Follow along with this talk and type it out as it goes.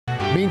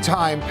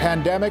Meantime,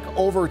 pandemic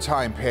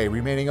overtime pay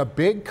remaining a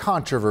big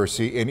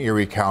controversy in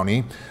Erie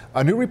County.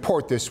 A new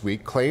report this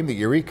week claimed the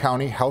Erie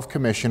County Health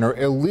Commissioner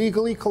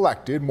illegally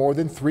collected more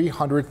than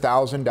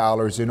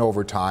 $300,000 in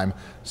overtime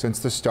since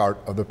the start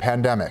of the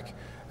pandemic.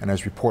 And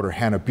as reporter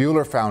Hannah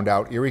Buehler found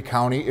out, Erie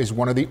County is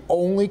one of the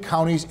only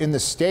counties in the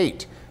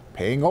state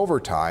paying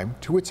overtime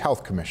to its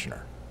health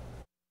commissioner.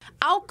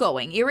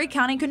 Outgoing Erie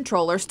County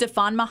Controller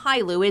Stefan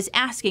Mihailu is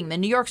asking the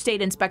New York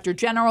State Inspector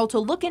General to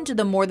look into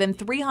the more than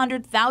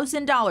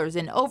 $300,000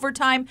 in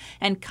overtime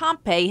and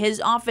comp pay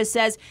his office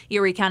says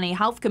Erie County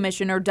Health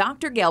Commissioner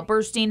Dr. Gail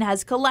Burstein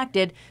has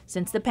collected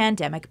since the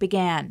pandemic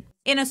began.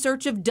 In a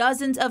search of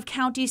dozens of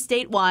counties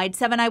statewide,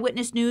 7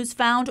 Eyewitness News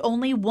found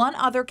only one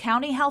other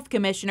county health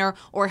commissioner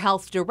or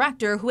health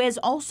director who has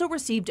also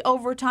received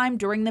overtime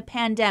during the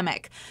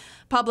pandemic.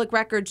 Public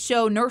records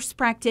show nurse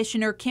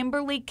practitioner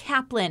Kimberly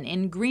Kaplan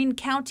in Greene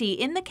County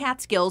in the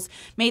Catskills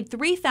made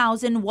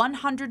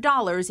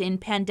 $3,100 in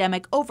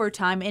pandemic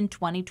overtime in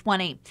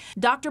 2020.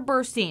 Dr.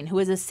 Burstein, who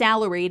is a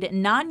salaried,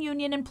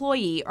 non-union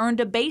employee,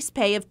 earned a base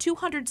pay of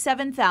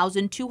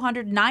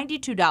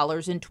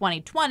 $207,292 in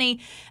 2020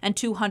 and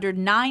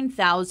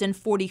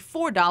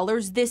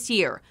 $209,044 this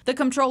year. The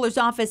Comptroller's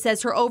office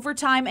says her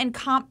overtime and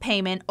comp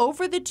payment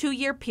over the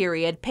 2-year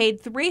period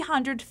paid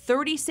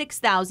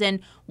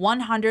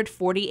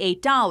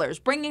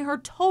 $336,148, bringing her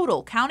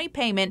total county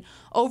payment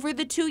over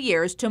the 2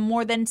 years to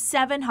more than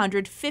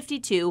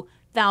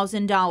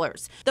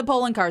 $752,000. The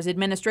Poloncarz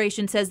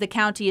administration says the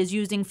county is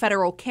using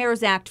federal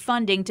CARES Act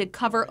funding to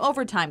cover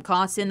overtime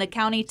costs in the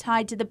county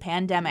tied to the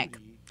pandemic.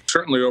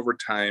 Certainly over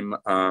time,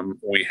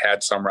 we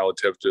had some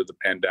relative to the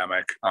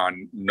pandemic,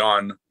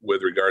 none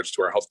with regards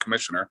to our health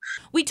commissioner.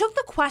 We took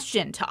the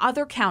question to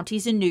other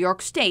counties in New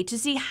York State to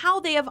see how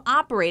they have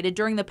operated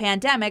during the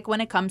pandemic when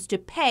it comes to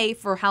pay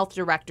for health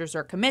directors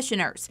or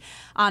commissioners.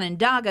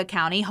 Onondaga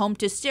County, home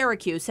to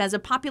Syracuse, has a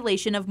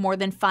population of more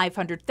than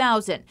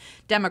 500,000.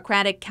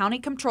 Democratic County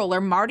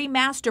Comptroller Marty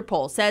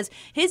Masterpole says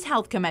his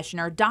health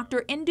commissioner,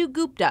 Dr. Indu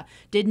Gupta,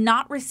 did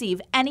not receive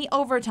any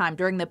overtime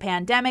during the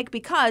pandemic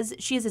because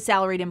she is a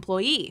salaried employee.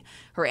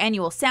 Her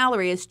annual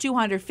salary is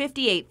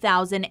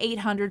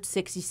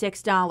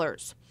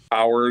 $258,866.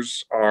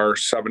 Hours are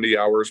 70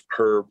 hours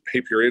per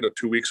pay period of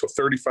 2 weeks, so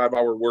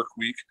 35-hour work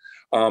week.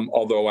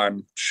 Although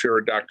I'm sure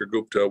Dr.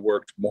 Gupta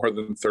worked more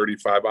than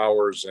 35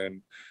 hours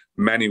in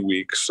many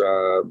weeks,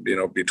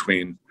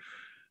 between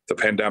the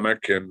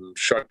pandemic and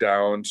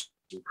shutdowns,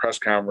 and press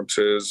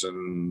conferences,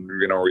 and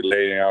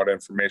relaying out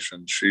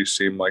information. She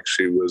seemed like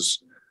she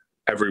was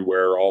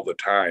everywhere all the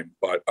time,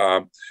 but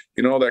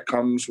that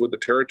comes with the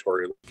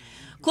territory.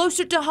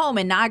 Closer to home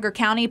in Niagara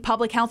County,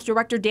 Public Health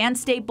Director Dan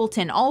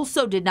Stapleton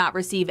also did not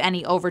receive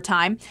any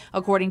overtime.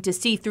 According to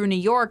See Through New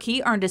York,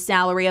 he earned a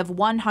salary of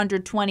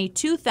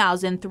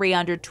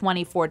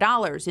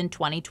 $122,324 in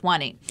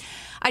 2020.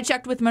 I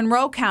checked with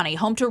Monroe County,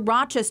 home to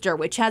Rochester,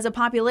 which has a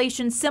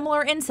population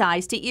similar in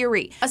size to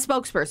Erie. A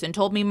spokesperson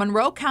told me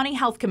Monroe County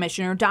Health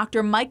Commissioner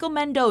Dr. Michael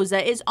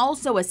Mendoza is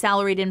also a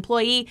salaried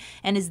employee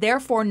and is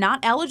therefore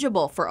not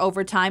eligible for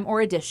overtime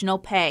or additional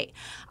pay.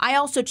 I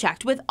also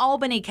checked with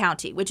Albany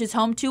County, which is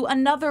home to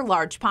another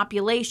large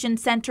population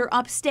center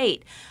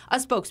upstate. A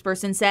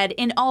spokesperson said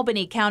in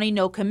Albany County,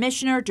 no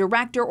commissioner,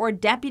 director, or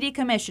deputy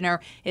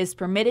commissioner is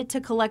permitted to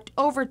collect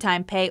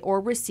overtime pay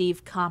or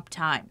receive comp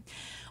time.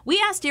 We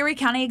asked Erie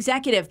County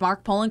Executive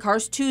Mark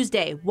Poloncarz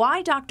Tuesday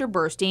why Dr.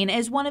 Burstein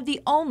is one of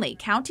the only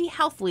county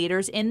health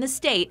leaders in the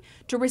state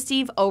to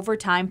receive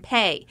overtime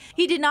pay.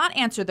 He did not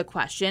answer the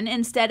question,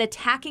 instead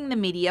attacking the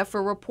media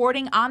for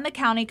reporting on the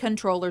county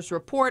controller's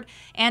report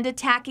and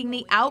attacking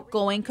the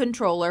outgoing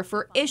controller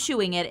for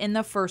issuing it in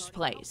the first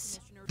place.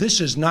 This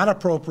is not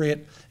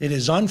appropriate. It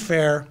is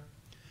unfair.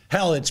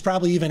 Hell, it's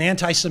probably even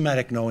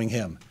anti-Semitic knowing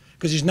him,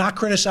 because he's not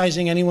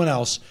criticizing anyone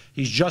else.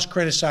 He's just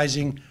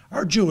criticizing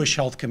our Jewish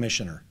health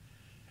commissioner.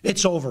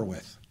 It's over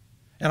with.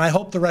 And I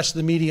hope the rest of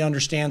the media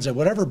understands that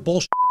whatever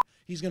bullshit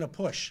he's going to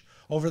push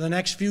over the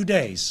next few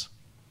days,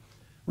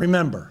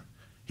 remember,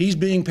 he's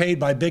being paid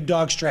by Big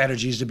Dog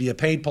Strategies to be a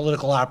paid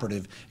political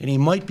operative, and he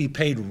might be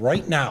paid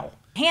right now.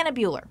 Hannah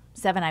Buehler,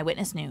 7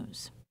 Eyewitness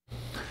News.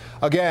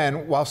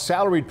 Again, while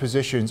salaried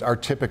positions are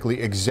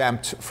typically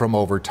exempt from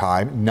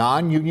overtime,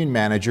 non-union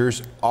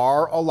managers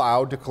are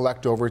allowed to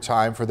collect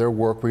overtime for their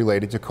work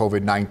related to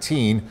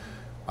COVID-19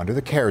 under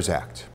the CARES Act.